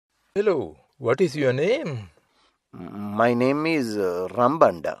Hello, what is your name? My name is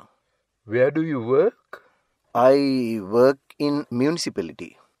Rambanda. Where do you work? I work in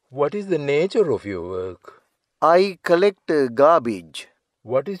municipality. What is the nature of your work? I collect garbage.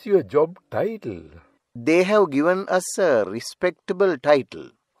 What is your job title? They have given us a respectable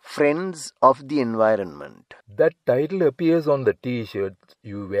title, Friends of the Environment. That title appears on the t-shirts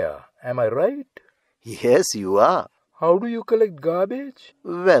you wear. Am I right? Yes, you are. How do you collect garbage?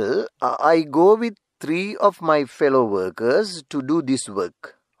 Well, I go with 3 of my fellow workers to do this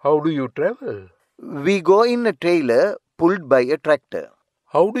work. How do you travel? We go in a trailer pulled by a tractor.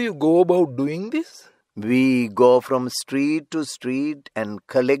 How do you go about doing this? We go from street to street and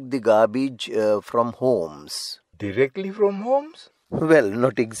collect the garbage from homes. Directly from homes? Well,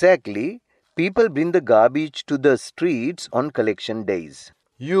 not exactly. People bring the garbage to the streets on collection days.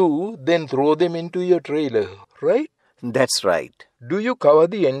 You then throw them into your trailer, right? That's right. Do you cover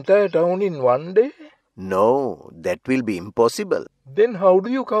the entire town in one day? No, that will be impossible. Then how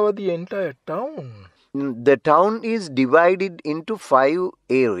do you cover the entire town? The town is divided into 5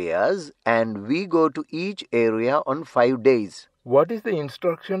 areas and we go to each area on 5 days. What is the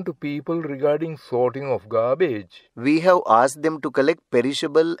instruction to people regarding sorting of garbage? We have asked them to collect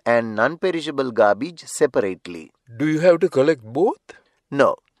perishable and non-perishable garbage separately. Do you have to collect both?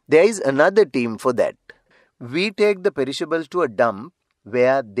 No, there is another team for that. We take the perishables to a dump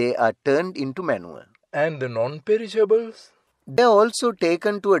where they are turned into manure. And the non-perishables? They are also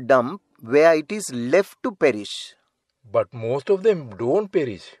taken to a dump where it is left to perish. But most of them don't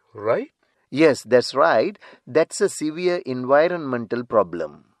perish, right? Yes, that's right. That's a severe environmental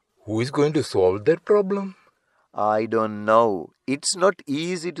problem. Who is going to solve that problem? I don't know. It's not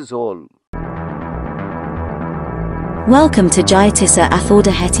easy to solve. Welcome to Jayatissa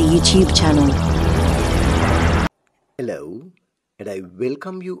Athaudahetti YouTube channel. Hello, and I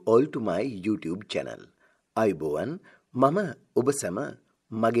welcome you all to my YouTube channel. අයිබෝවන් මම ඔබ සැම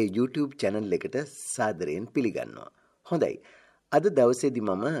මගේ YouTube channel එකට සාදරයෙන් පිළිගන්නවා. හොඳයි. අද දවසේදී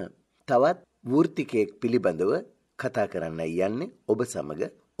මම තවත් වෘත්තිකයෙක් පිළිබඳව කතා කරන්න යන්නේ ඔබ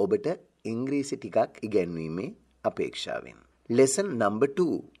සමග ඔබට ඉංග්‍රීසි ටිකක් ඉගෙනීමේ අපේක්ෂාවෙන්. Lesson number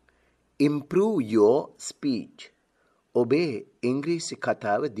 2. Improve your speech. ඔබේ ඉංග්‍රීසි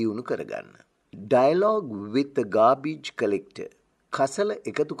කතාව දියුණු කරගන්න. Dialogue with the garbage collector. කසල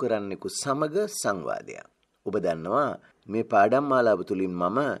එකතු කරන්නෙකු සමග සංවාදයක්. ඔබ දන්නවා මේ පාඩම් මාලාව තුලින්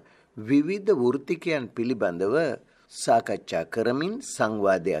මම විවිධ වෘත්තිකයන් පිළිබඳව සාකච්ඡා කරමින්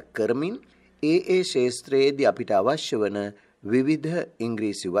සංවාදයක් කරමින් ඒ ශාස්ත්‍රයේදී අපිට අවශ්‍ය වන විවිධ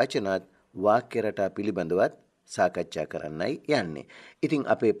ඉංග්‍රීසි වචනත් වාක්‍ය රටා පිළිබඳවත් සාකච්ඡා කරන්නයි යන්නේ. ඉතින්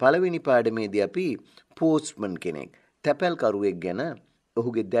අපේ පළවෙනි පාඩමේදී අපි postman කෙනෙක් තැපැල්කරුවෙක් ගැන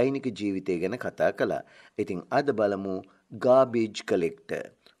ඔහුගේ දෛනික ජීවිතය ගැන කතා කළා. ඉතින් අද බලමු garbage collector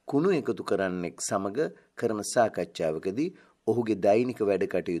කුණු එකතු කරන්නෙක් සමග කරන සාකච්ඡාවකදී ඔහුගේ දෛනික වැඩ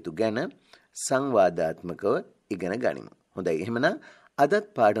කටයුතු ගැන සංවාදාත්මකව ඉගෙන ගනිමු. හොඳයි එහෙමනම් අදත්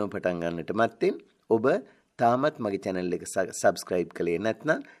පාඩම පටන් ගන්නට මත්තෙන් ඔබ තාමත් මගේ channel එක subscribe කළේ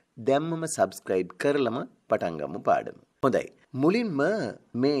නැත්නම් දැම්මම subscribe කරලම පටන් ගමු පාඩම. හොඳයි. මුලින්ම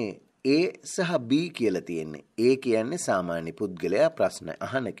මේ A සහ B කියලා තියෙන්නේ. A කියන්නේ සාමාන්‍ය පුද්ගලයා ප්‍රශ්න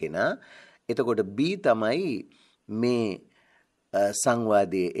අහන කෙනා. එතකොට B තමයි මේ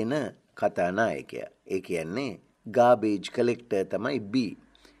සංවාදයේ එන කතානායකයා. ඒ කියන්නේ garbage collector තමයි B.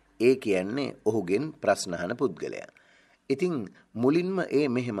 A කියන්නේ ඔහුගෙන් ප්‍රශ්න අහන පුද්ගලයා. ඉතින් මුලින්ම A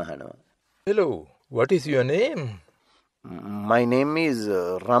මෙහෙම අහනවා. Hello, what is your name? My name is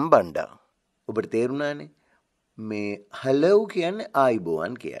Rambanda. ඔබට තේරුණානේ? මේ hello කියන්නේ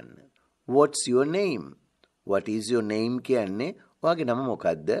ආයිබෝවන් කියන්නේ. What's your name? What is your name කියන්නේ ඔයාගේ නම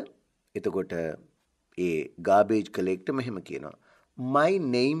මොකක්ද? එතකොට ඒ garbage collector මෙහෙම කියනවා. My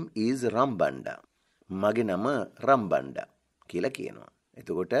name is Rambanda. මගේ නම Rambanda කියලා කියනවා.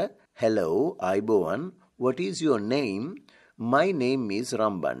 එතකොට hello ආයිබෝවන්, what is your name? My name is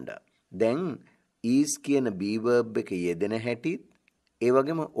Rambanda. දැන් is කියන be verb එක යෙදෙන හැටිත් ඒ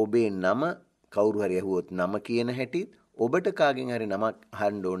වගේම ඔබේ නම කවුරු හරි අහුවොත් නම කියන හැටිත් ඔබට කාගෙන් හරි නමක්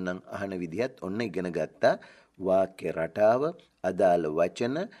අහන්න ඕන නම් අහන විදිහත් ඔන්න ඉගෙන ගත්තා. වාක්‍ය රටාව, අදාළ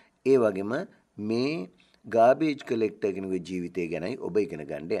වචන, ඒ වගේම මේ garbage collector කෙනෙකුගේ ජීවිතය ගැනයි ඔබ ඉගෙන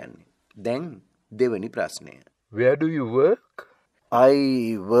ගන්න යන්නේ. දැන් දෙවෙනි ප්‍රශ්නය. Where do you work? I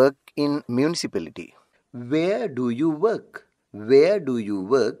work in municipality. Where do you work? Where do you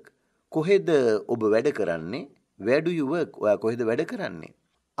work? කොහෙද ඔබ වැඩ කරන්නේ? Where do you work? ඔයා කොහෙද වැඩ කරන්නේ?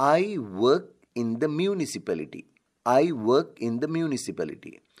 I work in the municipality. I work in the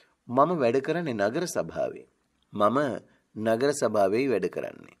municipality. මම වැඩ කරන්නේ නගර සභාවේ. මම නගර සභාවේ වැඩ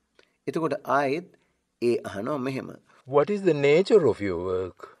කරන්නේ. එතකොට ආයෙත් ඒ අහනවා මෙහෙම. What is the nature of your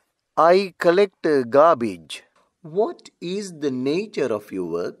work? I collect garbage. What is the nature of your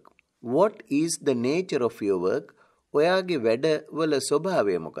work? What is the nature of your work? ඔයාගේ වැඩවල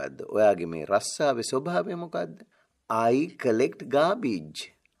ස්වභාවය මොකද්ද? ඔයාගේ මේ රස්සාවේ ස්වභාවය මොකද්ද? I collect garbage.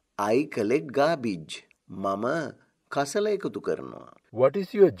 I collect garbage. මම කසල එකතු කරනවා. What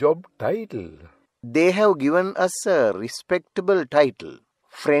is your job title? They have given us a respectable title.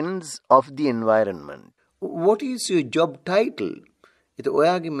 Friends of the environment. What is your job title? එතකොට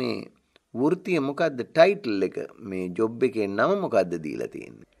ඔයාගේ මේ වෘත්තිය මොකද්ද ටයිටල් එක? මේ ජොබ් එකේ නම මොකද්ද දීලා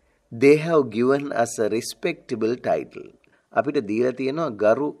තියෙන්නේ? They have given us a respectable title. අපිට දීලා තියෙනවා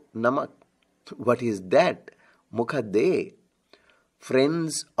ගරු නමක්. What is that? මොකද්ද ඒ?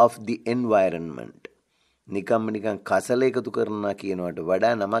 Friends of the environment. නිකන් කසල එකතු කරනවා කියනවට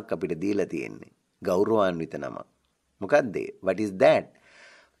වඩා නමක් අපිට දීලා තියෙන්නේ. ගෞරවාන්විත නමක්. මොකද්ද ඒ? What is that?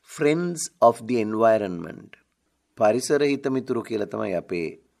 Friends of the environment. පරිසර හිතමිතුරු කියලා තමයි අපේ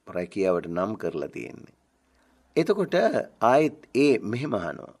රැකියාවට නම් කරලා තියෙන්නේ. එතකොට ආයෙත් ඒ මෙහෙම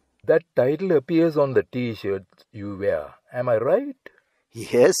අහනවා. That title appears on the t-shirts you wear. Am I right?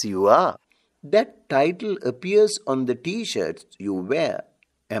 Yes, you are. That title appears on the t-shirts you wear.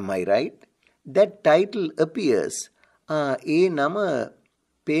 Am I right? That title appears. ඒ නම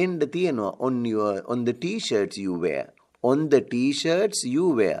පේන්න තියෙනවා on the t-shirts you wear. On the t-shirts you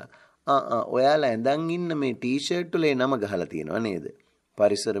wear. ඔයාලා ඇඳන් ඉන්න මේ t-shirt වල ඒ නම ගහලා තියෙනවා නේද?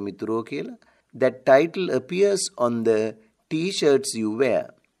 පරිසර මිතුරෝ කියලා. That title appears on the t-shirts you wear.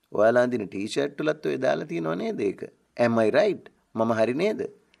 ඔයාලා අඳින t-shirt වලත් ඔය දාලා තියෙනවා නේද ඒක? Am I right? මම හරි නේද?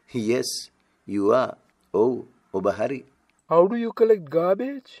 Yes, you are. ඔව්, ඔබ හරි. How do you collect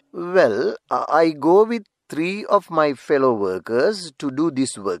garbage? Well, I go with 3 of my fellow workers to do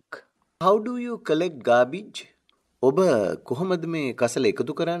this work. How do you collect garbage? ඔබ කොහොමද මේ කසල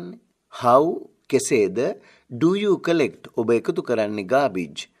එකතු කරන්නේ? How කෙසේද do you collect ඔබ එකතු කරන්නේ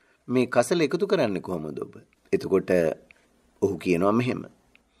garbage? මේ කසල එකතු කරන්නේ කොහොමද ඔබ? එතකොට ඔහු කියනවා මෙහෙම.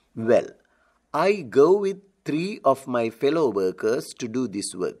 Well, I go with 3 of my fellow workers to do this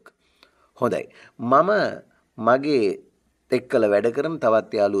work. හොඳයි. මම මගේ එක්කලා වැඩ කරන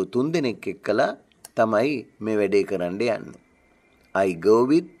තවත් යාළුවෝ 3 දෙනෙක් එක්කලා තමයි මේ වැඩේ කරන්න යන්නේ. I go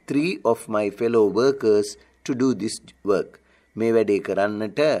with 3 of my fellow workers to do this work. මේ වැඩේ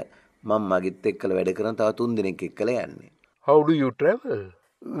කරන්නට මම මගෙත් එක්කලා වැඩ කරන තව 3 දෙනෙක් එක්කලා යන්නේ. How do you travel?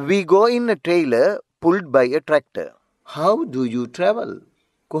 We go in a trailer pulled by a tractor. How do you travel?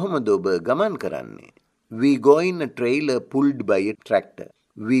 කොහොමද ඔබ ගමන් කරන්නේ? We go in a trailer pulled by a tractor.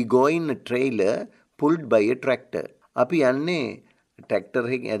 We go in a trailer pulled by a tractor. අපි යන්නේ tractor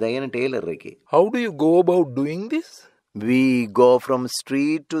එකේ ඇදගෙන trailer එකේ. How do you go about doing this? We go from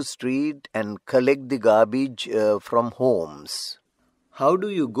street to street and collect the garbage from homes. How do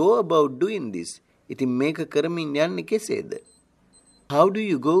you go about doing this? ඉතින් මේක කරමින් යන්නේ කෙසේද? How do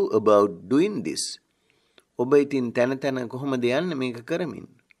you go about doing this? ඔබ ඉතින් තැන තැන කොහොමද යන්නේ මේක කරමින්?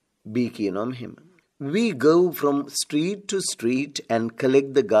 B කියනවා මෙහෙම. We go from street to street and collect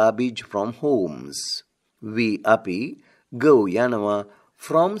the garbage from homes. We අපි go යනවා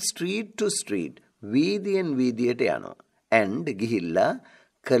from street to street වීදියෙන් වීදියට යනවා and ගිහිල්ලා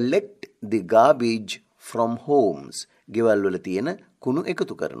collect the garbage from homes ගෙවල් වල තියෙන කුණු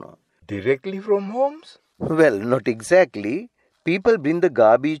එකතු කරනවා. Directly from homes? Well, not exactly. People bring the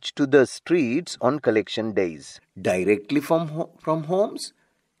garbage to the streets on collection days. Directly from homes?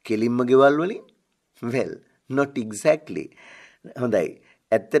 කෙලින්ම ගෙවල් වලින්? Well, not exactly. හොඳයි.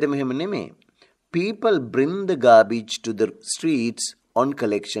 ඇත්තටම එහෙම නෙමෙයි. People bring the garbage to the streets on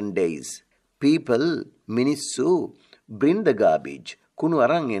collection days. People, මිනිස්සු, bring the garbage. කුණු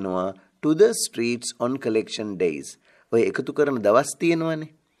අරන් එනවා to the streets on collection days. ඔය එකතු කරන දවස් තියෙනවනේ.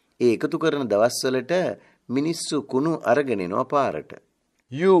 ඒ එකතු කරන දවස් වලට මිනිස්සු කුණු අරගෙන එනවා පාරට.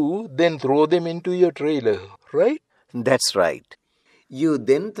 You then throw them into your trailer, right? That's right. You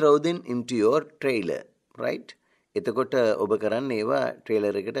then throw them into your trailer, right? එතකොට ඔබ කරන්නේ ඒවා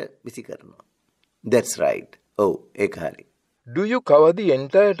trailer එකට විසි කරනවා. That's right. Oh, ඒක හරි. Do you cover the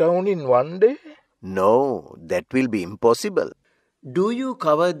entire town in one day? No, that will be impossible. Do you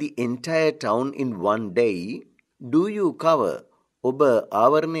cover the entire town in one day? Do you cover ඔබ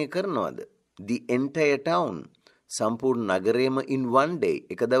ආවරණය කරනවද? The entire town සම්පූර්ණ නගරයම in one day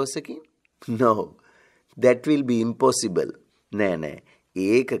එක දවසකින්? No, that will be impossible. නෑ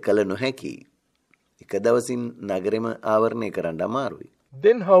ඒක කළ නොහැකි. එක දවසින් නගරෙම ආවරණය කරන්න අමාරුයි.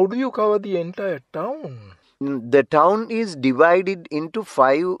 Then how do you cover the entire town? The town is divided into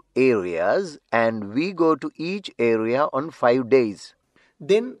 5 areas and we go to each area on 5 days.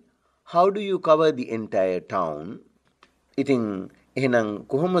 Then how do you cover the entire town? ඉතින් එහෙනම්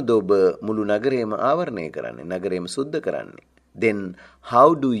කොහොමද ඔබ මුළු නගරයම ආවරණය කරන්නේ? නගරයම සුද්ධ කරන්නේ? Then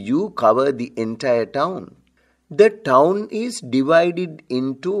how do you cover the entire town? The town is divided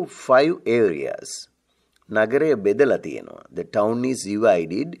into 5 areas. නගරය බෙදලා තියෙනවා. The town is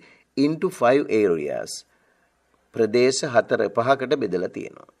divided into 5 areas. ප්‍රදේශ 4-5කට බෙදලා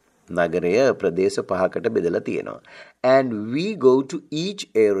තියෙනවා. නගරය ප්‍රදේශ 5කට බෙදලා තියෙනවා. And we go to each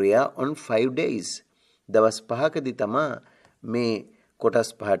area on 5 days. දවස් 5කදී තමයි මේ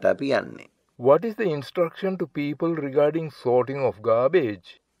කොටස් 5ට අපි යන්නේ. What is the instruction to people regarding sorting of garbage?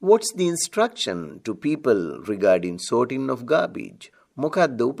 What's the instruction to people regarding sorting of garbage?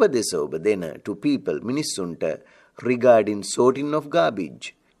 මොකක්ද උපදේශ ඔබ දෙන to people මිනිස්සුන්ට regarding sorting of garbage?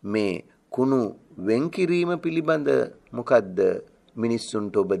 මේ කුණු වෙන් කිරීම පිළිබඳ මොකක්ද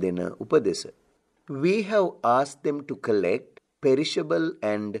මිනිස්සුන්ට ඔබ දෙන උපදේශ? We have asked them to collect perishable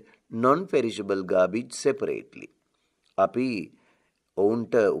and non-perishable garbage separately. අපි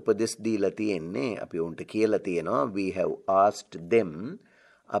ඔවුන්ට උපදෙස් දීලා තියෙන්නේ අපි ඔවුන්ට කියලා තියෙනවා we have asked them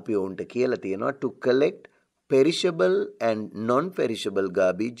අපි ඔවුන්ට කියලා තියෙනවා to collect perishable and non-perishable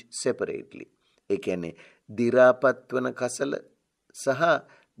garbage separately. ඒ කියන්නේ දි รา පත් වන කසල සහ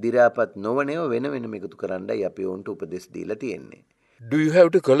දි รา පත් නොවන ඒවා වෙන වෙනම එකතු කරන්නයි අපි ඔවුන්ට උපදෙස් දීලා තියෙන්නේ. Do you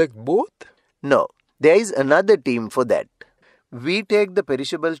have to collect both? No, there is another team for that. We take the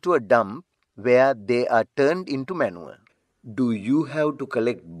perishables to a dump where they are turned into manure. Do you have to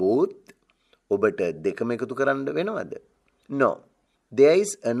collect both? ඔබට දෙකම එකතු කරන්න වෙනවද? No, there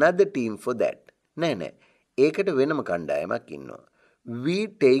is another team for that. නෑ ඒකට වෙනම කණ්ඩායමක් ඉන්නවා. We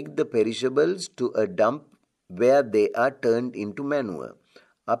take the perishables to a dump where they are turned into manure.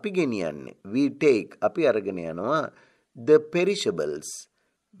 අපි ගෙනියන්නේ we take අපි අරගෙන යනවා the perishables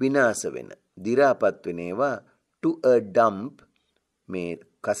විනාශ වෙන දි รา පත් වෙන ඒවා to a dump මේ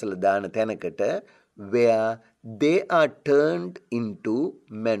කසල දාන තැනකට where they are turned into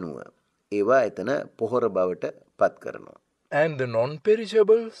manure. ඒවා එතන පොහොර බවට පත් කරනවා. And the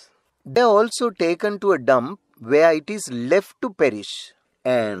non-perishables? They are also taken to a dump where it is left to perish.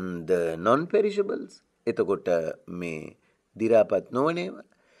 And the non-perishables? එතකොට මේ දි รา පත් නොවන ඒවා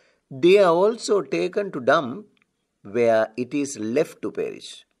they are also taken to dump where it is left to perish.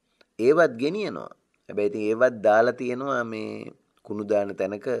 ඒවත් ගෙනියනවා. හැබැයි ඉතින් ඒවත් දාලා තියෙනවා මේ කුණු දාන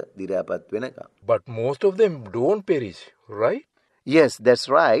තැනක දි รา පත් වෙනකම්. But most of them don't perish, right? Yes, that's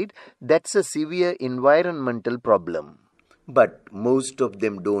right. That's a severe environmental problem. But most of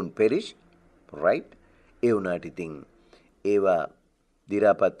them don't perish, right? ඒ වුණාට ඉතින් ඒවා දි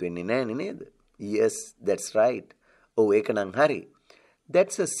รา පත් වෙන්නේ නැහැ නේද? Yes, that's right. ඔව් ඒක නම් හරි.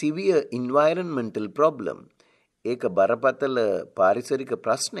 That's a severe environmental problem. ඒක බරපතල පාරිසරික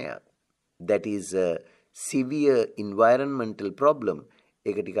ප්‍රශ්නයක්. That is a severe environmental problem.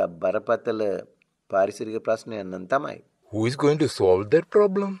 ඒක ටිකක් බරපතල පාරිසරික ප්‍රශ්නයක් නම් තමයි. Who is going to solve that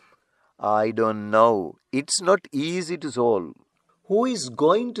problem? I don't know. It's not easy to solve. Who is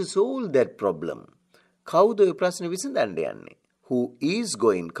going to solve that problem? කවුද ඒ ප්‍රශ්නේ විසඳන්න යන්නේ? Who is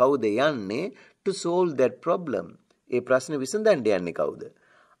going කවුද යන්නේ to solve that problem? ඒ ප්‍රශ්නේ විසඳන්න යන්නේ කවුද?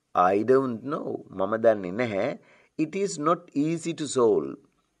 I don't know. මම දන්නේ නැහැ. It is not easy to solve.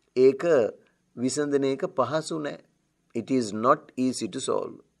 ඒක විසඳන එක පහසු නෑ. It is not easy to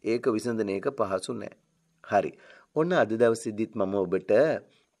solve. ඒක විසඳන එක පහසු නෑ. හරි. ඔන්න අද දවසේදීත් මම ඔබට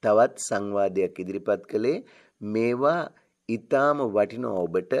තවත් සංවාදයක් ඉදිරිපත් කළේ මේවා ඊටාම වටිනවා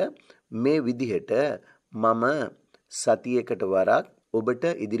ඔබට මේ විදිහට මම සතියකට වරක් ඔබට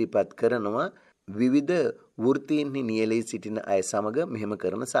ඉදිරිපත් කරනවා විවිධ වෘත්තීන්හි නියැලී සිටින අය සමග මෙහෙම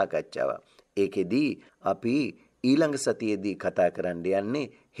කරන සාකච්ඡාවක්. ඒකෙදී අපි ඊළඟ සතියේදී කතා කරන්න යන්නේ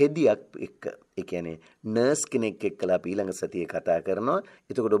හෙදියක් එක්ක. ඒ කියන්නේ නර්ස් කෙනෙක් එක්කලා අපි ඊළඟ සතියේ කතා කරනවා.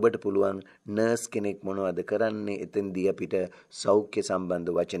 එතකොට ඔබට පුළුවන් නර්ස් කෙනෙක් මොනවද කරන්නේ? එතෙන්දී අපිට සෞඛ්‍ය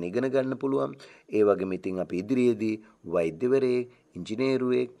සම්බන්ධ වචන ඉගෙන ගන්න පුළුවන්. ඒ වගේම ඉතින් අපි ඉදිරියේදී වෛද්‍යවරයෙක්,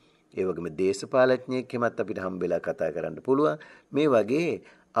 ඉංජිනේරුවෙක්, ඒ වගේම දේශපාලඥයෙක් එමත් අපිට හම්බෙලා කතා කරන්න පුළුවන්. මේ වගේ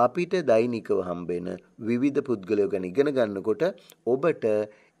අපිට දෛනිකව හම්බෙන විවිධ පුද්ගලයෝ ගැන ඉගෙන ගන්නකොට ඔබට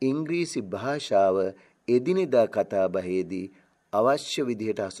ඉංග්‍රීසි භාෂාව එදිනෙදා කතා බහේදී අවශ්‍ය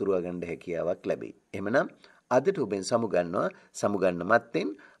විදිහට හසුරුවා ගන්න හැකියාවක් ලැබේ. එහෙමනම් අදට ඔබෙන් සමුගන්න මත්තෙන්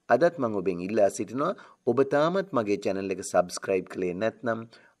අදත් මම ඔබෙන් ඉල්ලා සිටිනවා ඔබ තාමත් මගේ channel එක subscribe කළේ නැත්නම්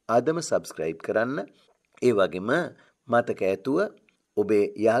අදම subscribe කරන්න. ඒ වගේම මතක ඇතුව ඔබේ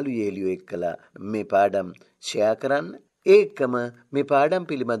යාළු යෙලියෝ එක්කලා මේ පාඩම් share කරන්න. ඒකම මේ පාඩම්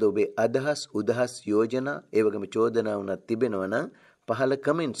පිළිබඳ ඔබේ අදහස් උදහස් යෝජනා ඒ වගේම චෝදනා වුණත් තිබෙනවා නම් පහළ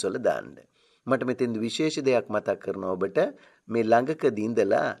comments වල දාන්න. මට මෙතෙන්ද විශේෂ දෙයක් මතක් කරනවා ඔබට මේ ළඟකදී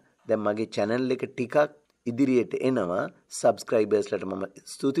ඉඳලා දැන් මගේ channel එක ටිකක් ඉදිරියට එනවා subscribersලට මම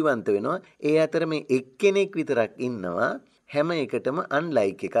ස්තුතිවන්ත වෙනවා. ඒ අතර මේ එක්කෙනෙක් විතරක් ඉන්නවා හැම එකටම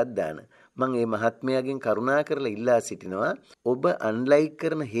unlike එකක් දාන. මම මේ මහත්මයාගෙන් කරුණා කරලා ඉල්ලා සිටිනවා ඔබ අන්ලයික්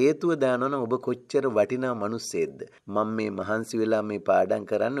කරන හේතුව දානවනම් ඔබ කොච්චර වටිනා මිනිස්සෙක්ද? මම මේ මහන්සි වෙලා මේ පාඩම්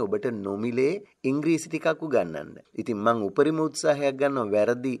කරන්නේ ඔබට නොමිලේ ඉංග්‍රීසි ටිකක් උගන්වන්න. ඉතින් මම උපරිම උත්සාහයක් ගන්නවා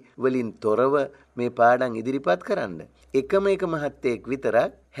වැරදි වලින් තොරව මේ පාඩම් ඉදිරිපත් කරන්න. එකම එක මහත්තයෙක්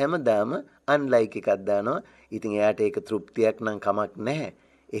විතරක් හැමදාම අන්ලයික් එකක් දානවා. ඉතින් එයාට ඒක තෘප්තියක් නම් කමක් නැහැ.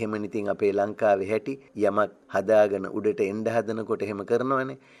 එහෙම ඉතින් අපේ ලංකාවේ හැටි යමක් හදාගෙන උඩට එන්න හදනකොට එහෙම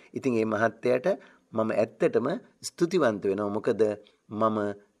කරනවනේ. ඉතින් මේ මහත්තයාට මම ඇත්තටම ස්තුතිවන්ත වෙනවා. මොකද මම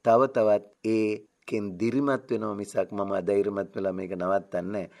තව තවත් ඒකෙන් දිරිමත් වෙනවා මිසක් මම අධෛර්යමත් වෙලා මේක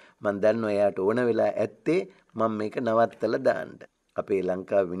නවත්තන්නේ නැහැ. මම දන්නවා එයාට ඕන වෙලා ඇත්තේ මම මේක නවත්තලා දාන්න. අපේ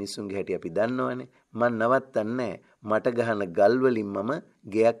ලංකාවේ මිනිස්සුන්ගේ හැටි අපි දන්නවනේ. මම නවත්තන්නේ මට ගහන ගල් වලින් මම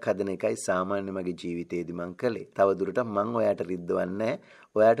ගෙයක් හදන එකයි සාමාන්‍ය මගේ ජීවිතේදී මම කළේ. තව දුරටත් මම ඔයාට රිද්දවන්නේ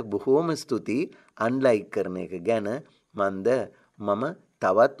ඔයාට බොහෝම ස්තුතියි අන්ලයික් කරන එක ගැන. මම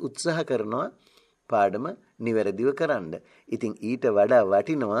තවත් උත්සාහ කරනවා පාඩම නිවැරදිව කරන්න. ඉතින් ඊට වඩා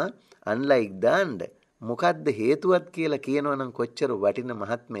වටිනවා අන්ලයික් දාන්න. මොකද්ද හේතුවත් කියලා කියනවනම් කොච්චර වටින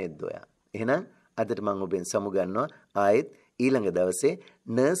මහත්මයෙක්ද ඔයා. එහෙනම් අදට මම ඔබෙන් සමුගන්නවා ආයෙත් ඊළඟ දවසේ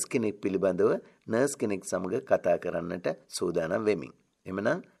නර්ස් කෙනෙක් පිළිබඳව නර්ස් කෙනෙක් සමග කතා කරන්නට සූදානම් වෙමින්.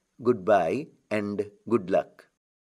 එමනම් goodbye and good luck.